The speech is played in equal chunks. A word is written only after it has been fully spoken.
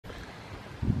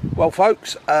Well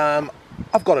folks,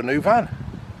 I've got a new van.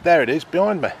 There it is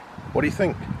behind me. What do you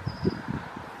think?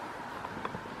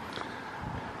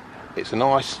 It's a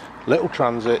nice little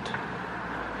Transit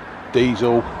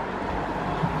diesel.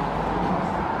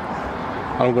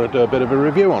 I'm going to do a bit of a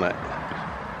review on it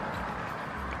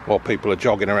while people are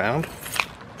jogging around.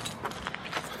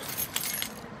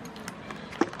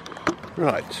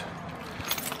 Right,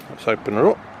 let's open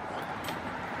her up.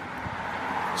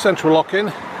 Central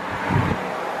lock-in.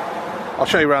 I'll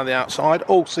show you around the outside.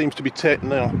 All seems to be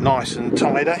nice and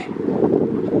tidy.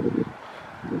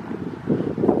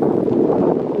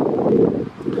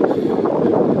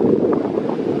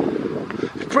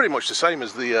 It's pretty much the same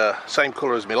as the same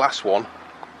colour as my last one.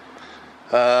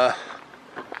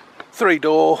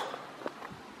 3-door.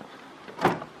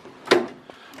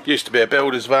 Used to be a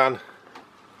builder's van.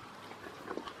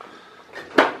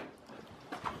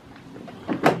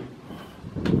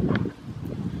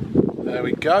 There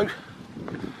we go.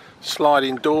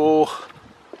 Sliding door.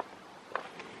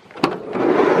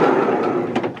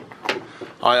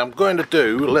 I am going to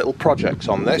do little projects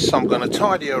on this. I'm going to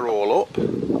tidy her all up,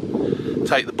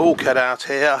 take the bulkhead out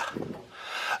here,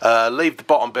 leave the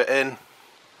bottom bit in,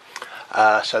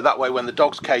 so that way when the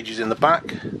dog's cage is in the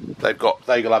back,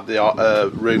 they'll have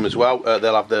the room as well.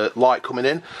 They'll have the light coming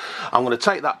in. I'm going to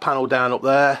take that panel down up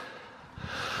there,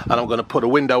 and I'm going to put a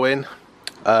window in.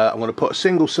 I'm going to put a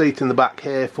single seat in the back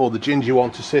here for the ginger one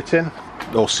to sit in,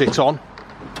 or sit on.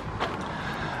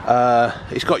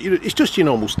 It's just your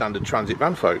normal standard Transit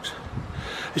van, folks.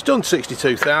 It's done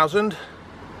 62,000.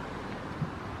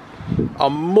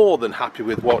 I'm more than happy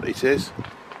with what it is.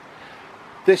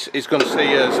 This is going to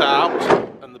see us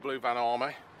out in the Blue Van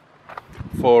Army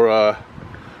for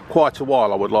quite a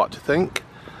while, I would like to think.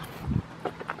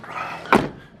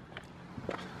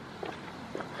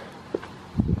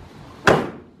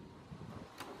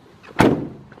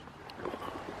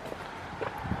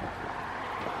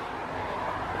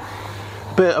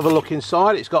 Bit of a look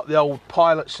inside. It's got the old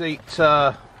pilot seat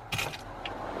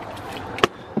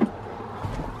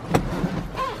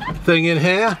thing in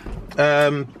here.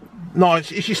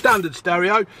 Nice. It's your standard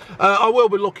stereo. I will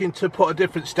be looking to put a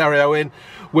different stereo in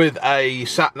with a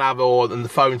sat nav and the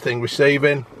phone thing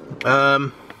receiving.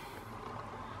 There's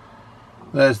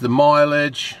the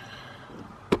mileage.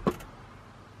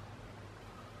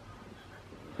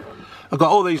 I've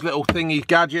got all these little thingy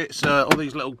gadgets, all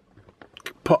these little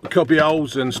cubby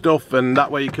holes and stuff, and that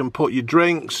way you can put your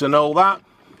drinks and all that.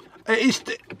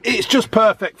 It's just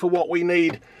perfect for what we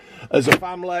need as a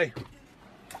family.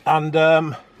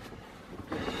 And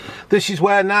this is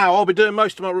where now I'll be doing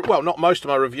most of my, well, not most of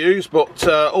my reviews, but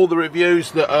all the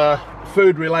reviews that are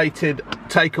food related,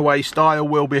 takeaway style,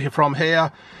 will be from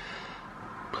here.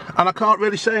 And I can't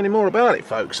really say any more about it,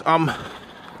 folks. I'm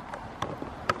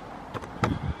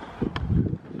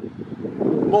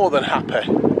more than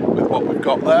happy with what we've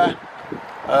got there.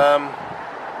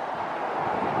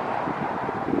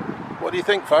 What do you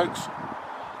think, folks?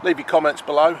 Leave your comments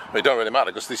below. It don't really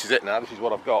matter because this is it now. This is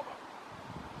what I've got.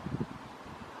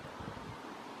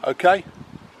 Okay,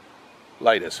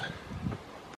 laters.